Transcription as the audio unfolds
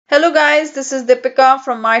Hello guys, this is Deepika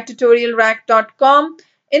from MyTutorialRack.com.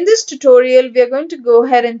 In this tutorial, we are going to go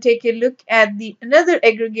ahead and take a look at another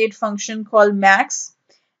aggregate function called max.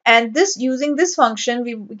 And using this function,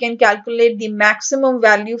 we can calculate the maximum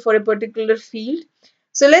value for a particular field.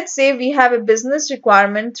 So let's say we have a business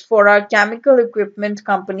requirement for our chemical equipment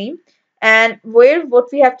company, and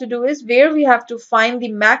what we have to do is where we have to find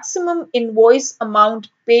the maximum invoice amount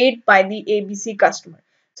paid by the ABC customer.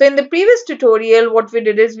 So in the previous tutorial, what we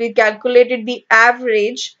did is we calculated the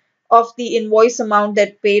average of the invoice amount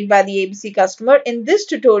that paid by the ABC customer. In this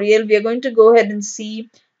tutorial, we are going to go ahead and see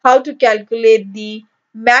how to calculate the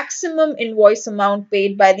maximum invoice amount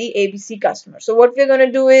paid by the ABC customer. So what we're going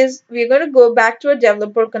to do is we're going to go back to a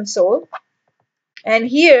developer console, and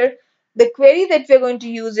here the query that we're going to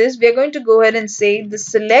use is we're going to go ahead and say the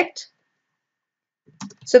select.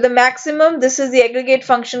 So the maximum, this is the aggregate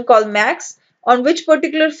function called max. On which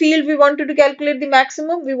particular field we wanted to calculate the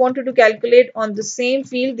maximum? We wanted to calculate on the same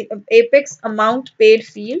field, the apex amount paid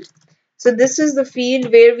field. So this is the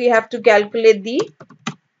field where we have to calculate the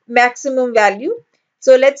maximum value.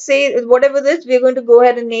 So let's say whatever this, we're going to go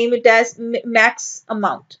ahead and name it as max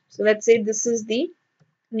amount. So let's say this is the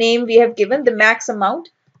name we have given, the max amount.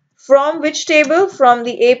 From which table? From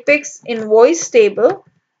the apex invoice table.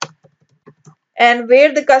 And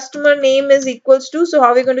where the customer name is equals to, so how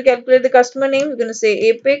are we going to calculate the customer name? We're going to say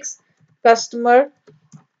apex customer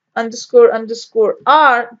underscore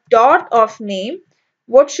r dot of name.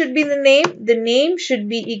 What should be the name? The name should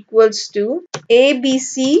be equals to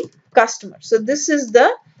ABC customer. So this is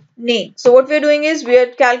the name. So what we're doing is we are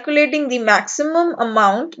calculating the maximum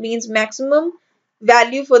amount, means maximum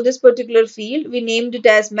value for this particular field. We named it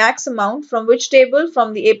as max amount. From which table?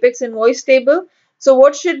 From the apex invoice table. So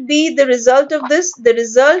what should be the result of this? The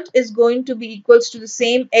result is going to be equals to the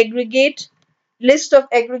same aggregate list of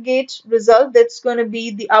aggregate result. That's going to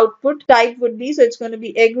be the output type would be. So it's going to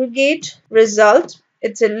be aggregate result.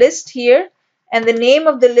 It's a list here. And the name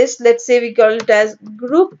of the list, let's say we call it as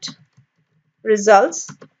grouped results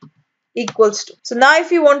equals to. So now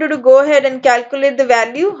if you wanted to go ahead and calculate the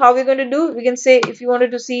value, how we're going to do? We can say if you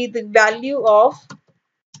wanted to see the value of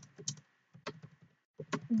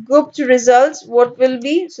grouped results, what will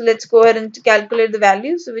be? So let's go ahead and calculate the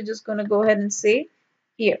value. So we're just going to go ahead and say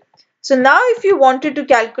here. So now if you wanted to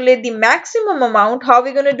calculate the maximum amount, how are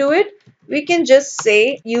we going to do it? We can just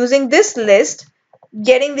say using this list,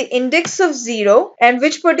 getting the index of 0, and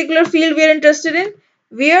which particular field we are interested in?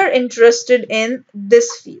 We are interested in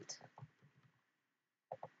this field.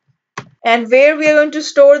 And where we are going to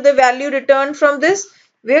store the value returned from this?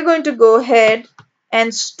 We are going to go ahead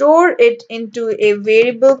and store it into a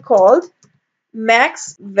variable called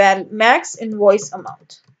max invoice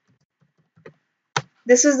amount.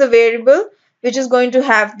 This is the variable which is going to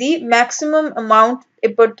have the maximum amount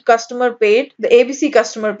a customer paid, the ABC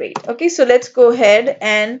customer paid. Okay, so let's go ahead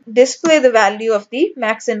and display the value of the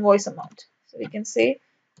max invoice amount. So we can say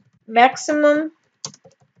maximum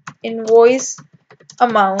invoice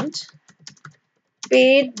amount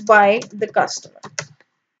paid by the customer.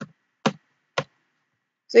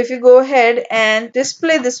 So if you go ahead and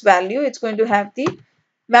display this value, it's going to have the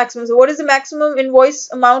maximum. So what is the maximum invoice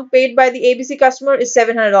amount paid by the ABC customer? Is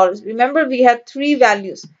 $700. Remember, we had three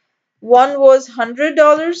values. One was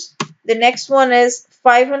 $100, the next one is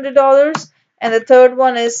 $500, and the third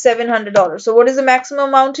one is $700. So what is the maximum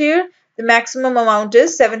amount here? The maximum amount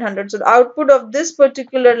is 700. So the output of this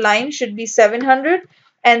particular line should be 700,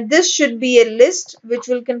 and this should be a list which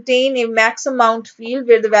will contain a max amount field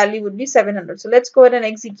where the value would be 700. So let's go ahead and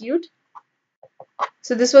execute.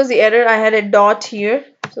 So this was the error. I had a dot here,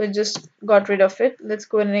 so I just got rid of it. Let's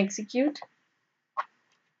go ahead and execute.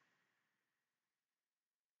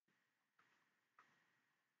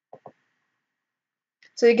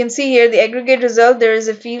 So you can see here the aggregate result, there is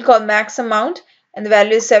a field called max amount and the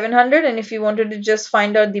value is 700, and if you wanted to just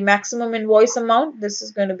find out the maximum invoice amount, this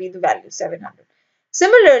is going to be the value 700.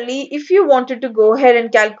 Similarly, if you wanted to go ahead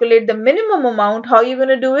and calculate the minimum amount, how you're going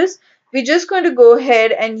to do is we're just going to go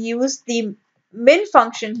ahead and use the min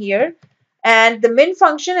function here, and the min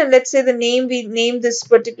function, and let's say the name, we name this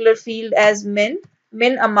particular field as min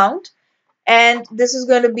amount, and this is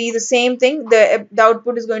going to be the same thing. The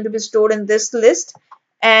output is going to be stored in this list,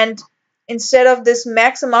 and instead of this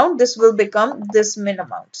max amount, this will become this min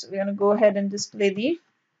amount. So we're going to go ahead and display the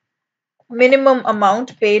minimum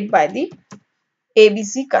amount paid by the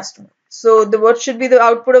ABC customer. So what should be the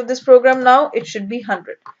output of this program now? It should be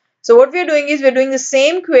 100. So what we're doing is we're doing the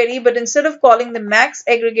same query, but instead of calling the max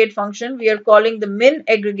aggregate function, we are calling the min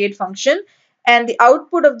aggregate function, and the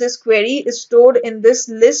output of this query is stored in this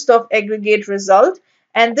list of aggregate result,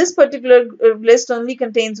 And this particular list only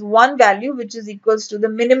contains one value, which is equals to the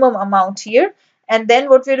minimum amount here. And then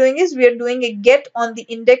what we're doing is we are doing a get on the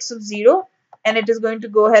index of 0, and it is going to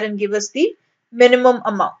go ahead and give us the minimum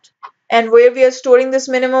amount. And where we are storing this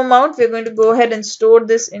minimum amount, we're going to go ahead and store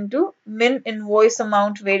this into min invoice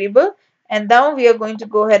amount variable. And now we are going to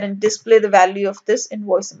go ahead and display the value of this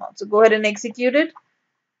invoice amount. So go ahead and execute it.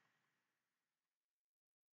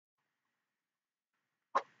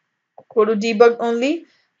 Go to debug only.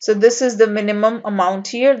 So this is the minimum amount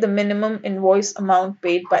here, the minimum invoice amount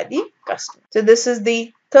paid by the customer. So this is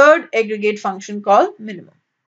the third aggregate function called minimum.